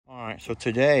right, so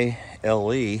today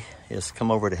LE has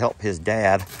come over to help his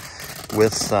dad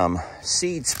with some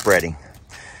seed spreading.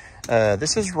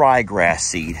 This is ryegrass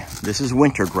seed. This is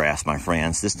winter grass, my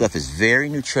friends. This stuff is very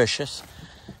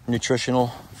nutritional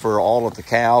for all of the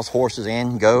cows, horses,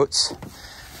 and goats,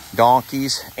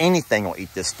 donkeys. Anything will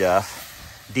eat this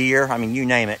stuff. Deer, I mean, you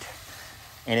name it.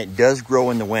 And it does grow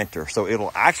in the winter, so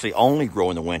it'll actually only grow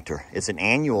in the winter. It's an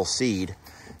annual seed,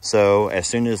 so as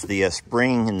soon as the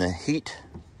spring and the heat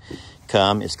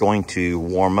come, it's going to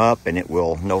warm up and it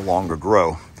will no longer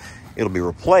grow. It'll be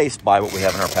replaced by what we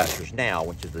have in our pastures now,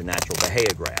 which is the natural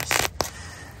Bahia grass.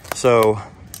 So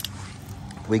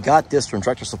we got this from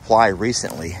Tractor Supply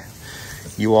recently.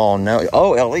 You all know.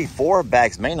 Oh, LE, 4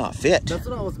 bags may not fit. That's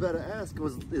what I was about to ask.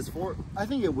 Is 4? I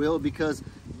think it will, because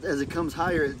as it comes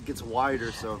higher, it gets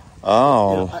wider. So.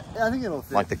 Oh. I think it'll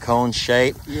fit. Like the cone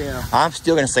shape. Yeah. I'm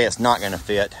still going to say it's not going to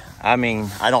fit. I mean,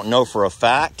 I don't know for a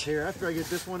fact. Here, after I get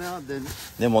this one out, then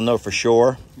we'll know for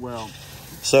sure. Well.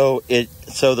 So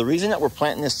the reason that we're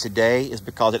planting this today is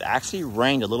because it actually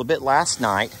rained a little bit last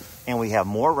night, and we have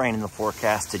more rain in the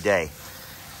forecast today.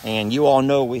 And you all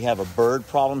know we have a bird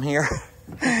problem here.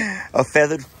 A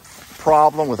feathered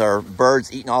problem with our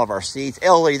birds eating all of our seeds.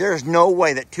 LE, there's no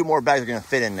way that 2 more bags are going to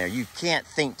fit in there. You can't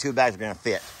think 2 bags are going to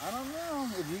fit. I don't know.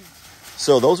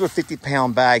 So those are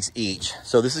 50-pound bags each.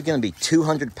 So this is going to be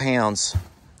 200 pounds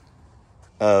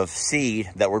of seed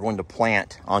that we're going to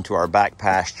plant onto our back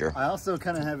pasture. I also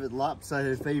kind of have it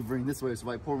lopsided, favoring this way, so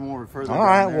if I pour more further all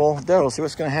right, well, there, we'll see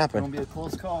what's going to happen. It's going to be a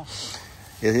close call.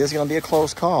 It is going to be a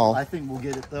close call. I think we'll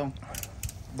get it, though.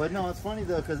 But no, it's funny,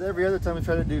 though, because every other time we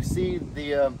try to do seed,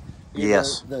 the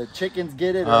chickens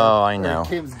get it. Oh, I know.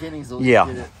 Kim's guineas will get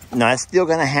it. No, it's still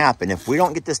going to happen. If we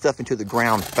don't get this stuff into the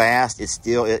ground fast, it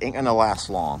ain't going to last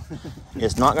long.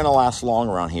 It's not going to last long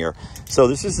around here. So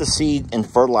this is the seed and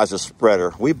fertilizer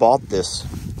spreader. We bought this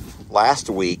last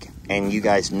week, and you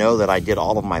guys know that I did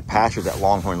all of my pastures at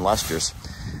Longhorn Luster's.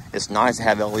 It's nice to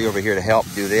have LE over here to help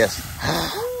do this.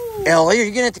 LE, are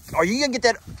you going to get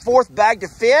that 4th bag to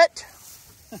fit?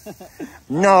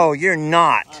 No, you're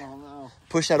not. I don't know.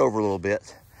 Push that over a little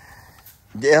bit.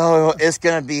 Oh,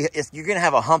 you're gonna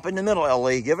have a hump in the middle,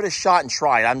 LE. Give it a shot and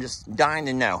try it. I'm just dying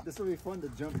to know. This will be fun to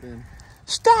jump in.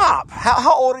 Stop.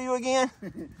 How old are you again?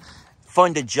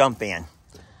 Fun to jump in.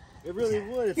 It really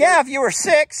would. Yeah, if you were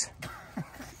 6.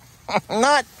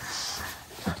 Not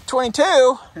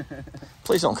 22.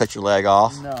 Please don't cut your leg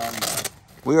off. No, I'm not.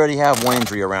 We already have one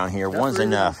injury around here. That's One's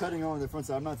enough. I'm cutting over the front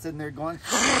side. I'm not sitting there going,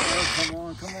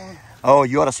 oh, come on. Oh,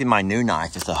 you ought to see my new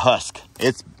knife. It's a Husk.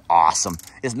 It's awesome.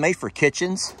 It's made for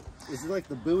kitchens. Is it like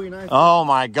the Bowie knife? Oh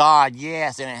my God,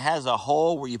 yes. And it has a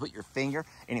hole where you put your finger.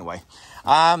 Anyway,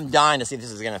 I'm dying to see if this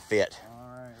is going to fit. All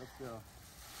right, let's go.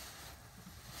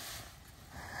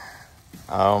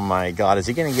 Oh my God, is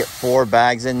he going to get 4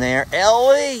 bags in there?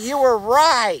 LE, you were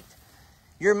right.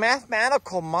 Your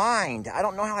mathematical mind, I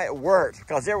don't know how it worked,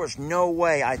 because there was no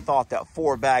way I thought that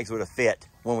 4 bags would have fit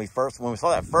when we saw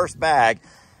that first bag.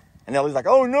 And LE's like,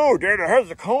 oh no, Dad, it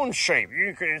has a cone shape.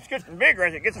 It's getting bigger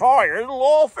as it gets higher. It'll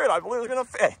all fit. I believe it's going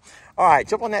to fit. All right,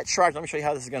 jump on that tractor. Let me show you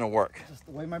how this is going to work. Just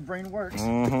the way my brain works.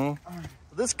 Mm-hmm. Right.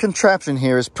 This contraption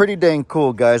here is pretty dang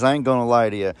cool, guys. I ain't going to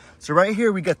lie to you. So right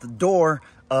here, we got the door.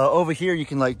 Over here, you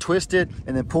can like twist it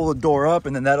and then pull the door up,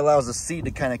 and then that allows the seed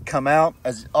to kind of come out.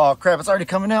 Oh crap, it's already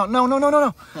coming out. No. We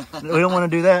don't want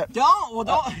to do that. Don't.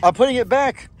 I'm putting it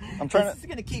back. I'm trying It's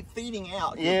going to keep feeding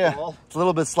out. Yeah, it's a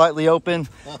little bit slightly open.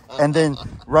 And then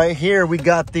right here, we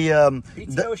got the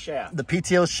PTO shaft. The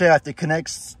PTO shaft. It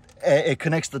connects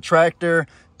the tractor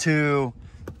to,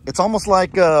 it's almost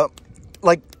like kind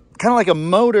of like a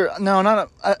motor. No, not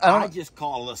a, I just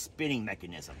call it a spinning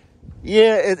mechanism.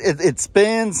 Yeah, it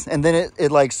spins, and then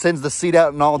it like sends the seed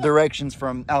out in all directions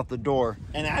from out the door.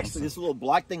 And actually, this little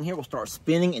black thing here will start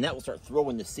spinning, and that will start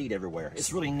throwing the seed everywhere.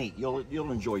 It's really neat.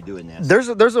 You'll enjoy doing this.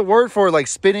 There's a word for it, like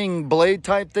spinning blade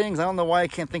type things. I don't know why I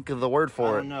can't think of the word for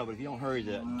it. I don't know, but if you don't hurry,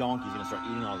 the donkey's gonna start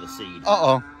eating all the seed.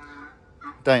 Uh-oh.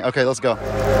 Dang. Okay, let's go.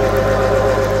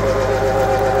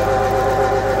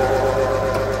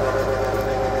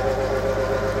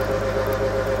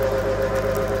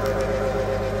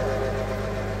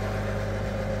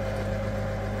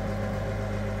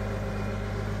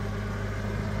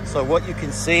 So what you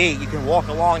can see, you can walk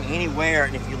along anywhere,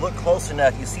 and if you look close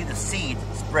enough, you see the seed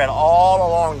spread all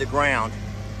along the ground.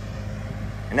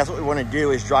 And that's what we want to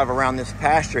do, is drive around this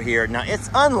pasture here. Now, it's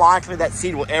unlikely that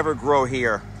seed will ever grow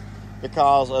here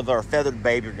because of our feathered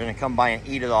baby are going to come by and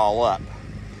eat it all up.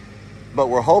 But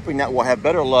we're hoping that we'll have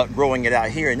better luck growing it out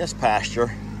here in this pasture,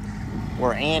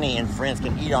 where Annie and friends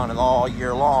can eat on it all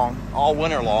year long, all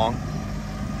winter long.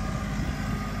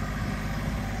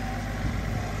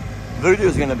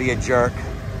 Voodoo's gonna be a jerk.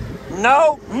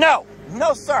 No, no,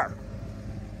 no, sir.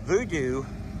 Voodoo.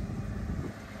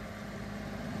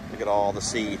 Look at all the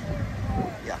seed.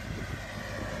 Yeah.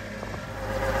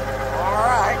 All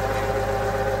right.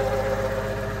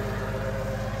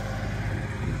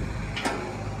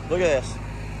 Look at this.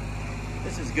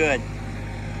 This is good.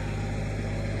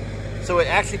 So it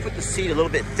actually put the seed a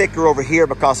little bit thicker over here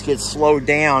because it had slowed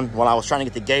down while I was trying to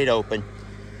get the gate open.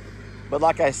 But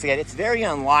like I said, it's very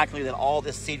unlikely that all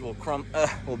this seed will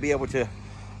be able to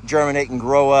germinate and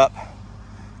grow up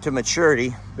to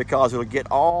maturity because it'll get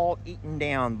all eaten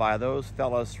down by those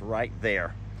fellas right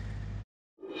there.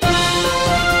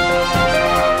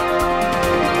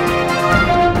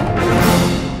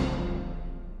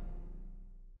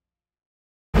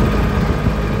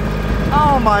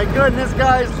 Oh my goodness,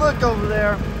 guys, look over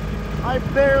there. I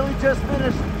barely just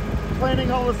finished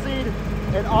planting all the seed,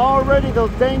 and already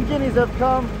those dang guineas have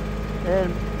come,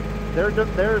 and they're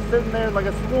sitting there like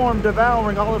a swarm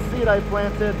devouring all the seed I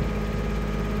planted.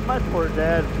 My poor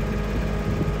dad.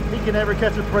 He can never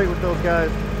catch a break with those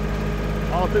guys.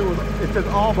 It took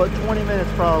all but 20 minutes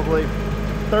probably,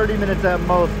 30 minutes at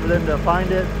most for them to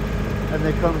find it, and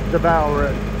they come devour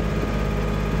it.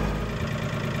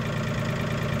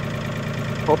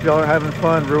 Hope y'all are having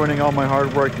fun ruining all my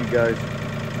hard work, you guys.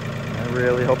 I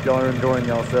really hope y'all are enjoying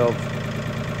yourselves.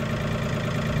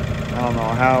 I don't know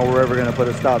how we're ever gonna put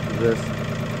a stop to this.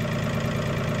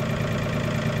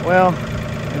 Well,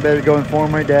 I better go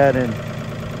inform my dad and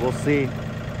we'll see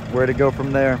where to go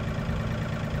from there.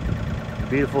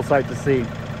 Beautiful sight to see.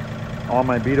 All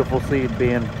my beautiful seed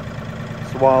being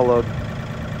swallowed,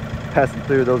 passing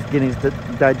through those guineas'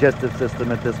 digestive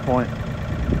system at this point.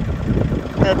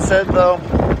 That said though,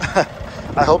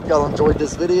 I hope y'all enjoyed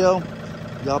this video.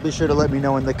 Y'all be sure to let me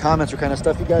know in the comments what kind of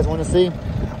stuff you guys want to see.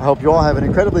 I hope you all have an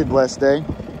incredibly blessed day.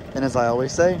 And as I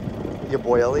always say, your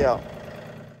boy Ellie out.